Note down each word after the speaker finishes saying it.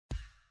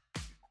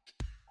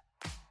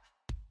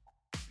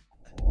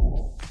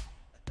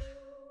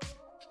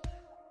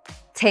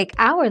Take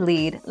our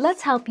lead,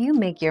 let's help you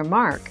make your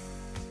mark.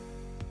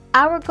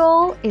 Our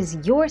goal is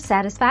your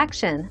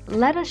satisfaction.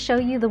 Let us show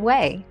you the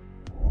way.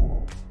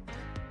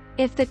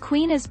 If the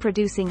queen is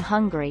producing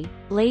hungry,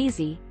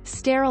 lazy,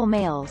 sterile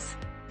males,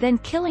 then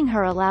killing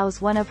her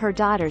allows one of her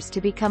daughters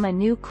to become a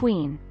new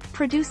queen,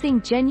 producing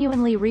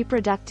genuinely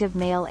reproductive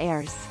male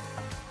heirs.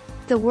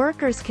 The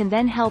workers can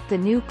then help the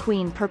new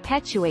queen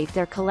perpetuate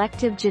their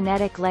collective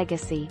genetic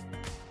legacy.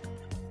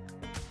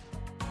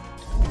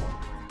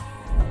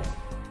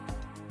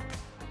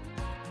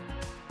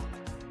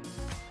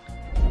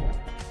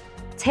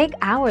 Take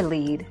our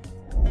lead.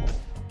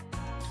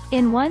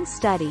 In one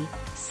study,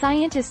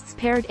 scientists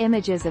paired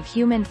images of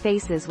human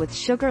faces with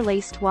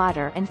sugar-laced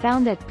water and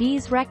found that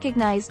bees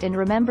recognized and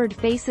remembered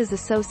faces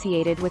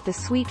associated with the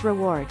sweet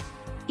reward,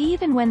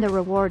 even when the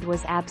reward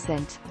was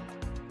absent.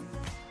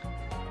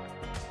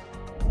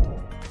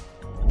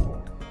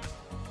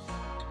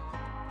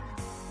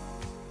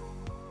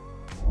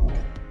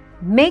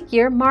 Make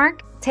your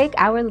mark, take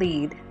our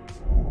lead.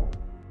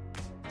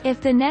 If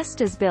the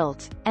nest is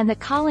built, and the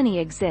colony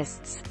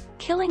exists,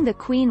 killing the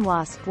queen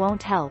wasp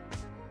won't help.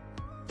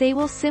 They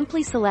will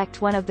simply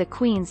select one of the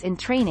queens in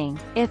training,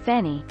 if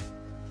any.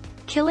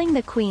 Killing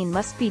the queen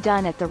must be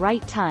done at the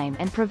right time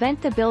and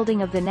prevent the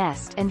building of the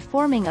nest and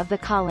forming of the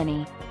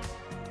colony.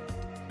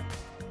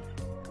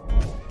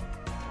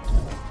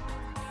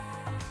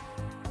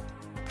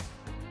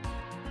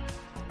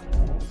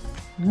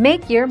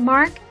 Make your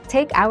mark,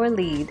 take our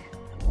lead.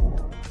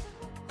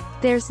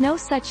 There's no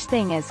such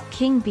thing as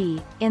king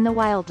bee in the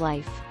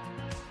wildlife.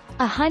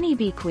 A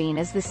honeybee queen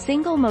is the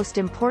single most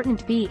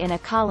important bee in a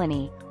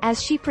colony,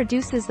 as she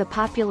produces the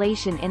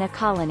population in a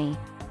colony.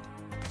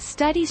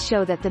 Studies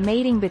show that the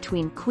mating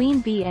between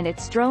queen bee and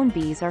its drone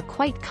bees are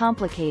quite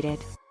complicated.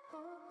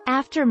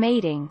 After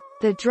mating,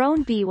 the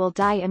drone bee will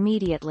die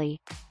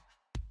immediately.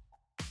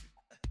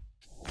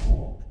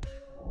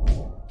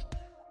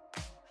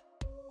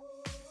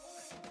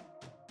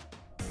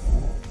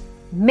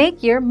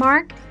 Make your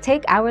mark,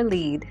 take our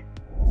lead.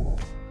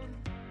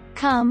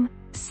 Come,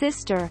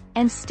 sister,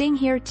 and sting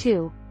here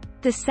too.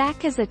 The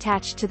sac is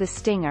attached to the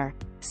stinger,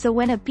 so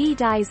when a bee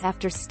dies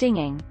after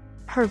stinging,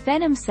 her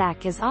venom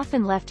sac is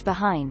often left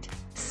behind,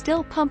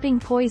 still pumping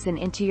poison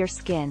into your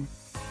skin.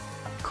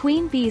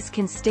 Queen bees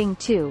can sting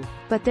too,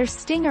 but their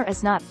stinger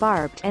is not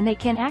barbed and they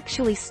can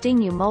actually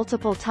sting you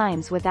multiple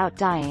times without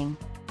dying.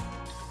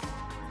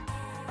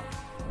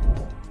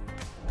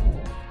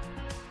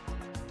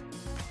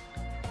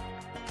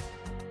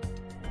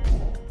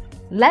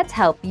 Let's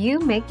help you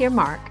make your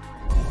mark.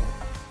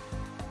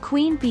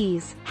 Queen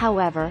bees,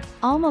 however,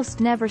 almost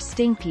never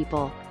sting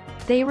people.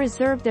 They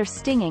reserve their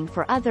stinging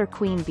for other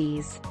queen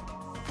bees.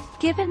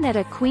 Given that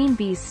a queen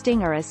bee's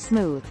stinger is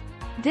smooth,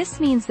 this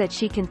means that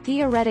she can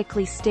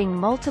theoretically sting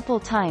multiple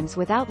times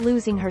without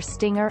losing her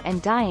stinger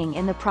and dying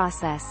in the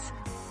process.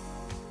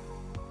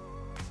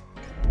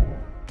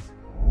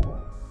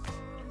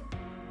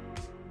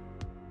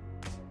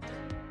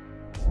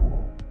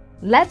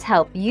 Let's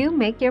help you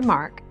make your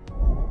mark.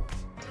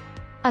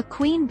 A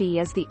queen bee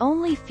is the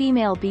only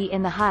female bee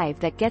in the hive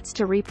that gets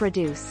to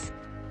reproduce.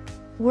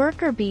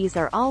 Worker bees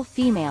are all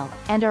female,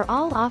 and are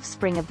all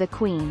offspring of the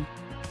queen.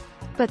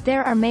 But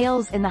there are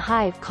males in the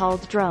hive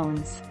called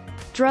drones.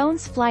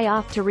 Drones fly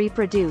off to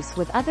reproduce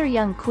with other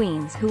young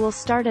queens who will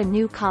start a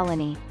new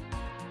colony.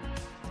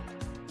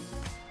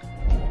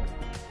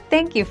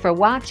 Thank you for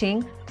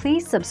watching.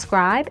 Please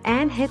subscribe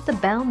and hit the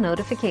bell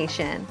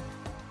notification.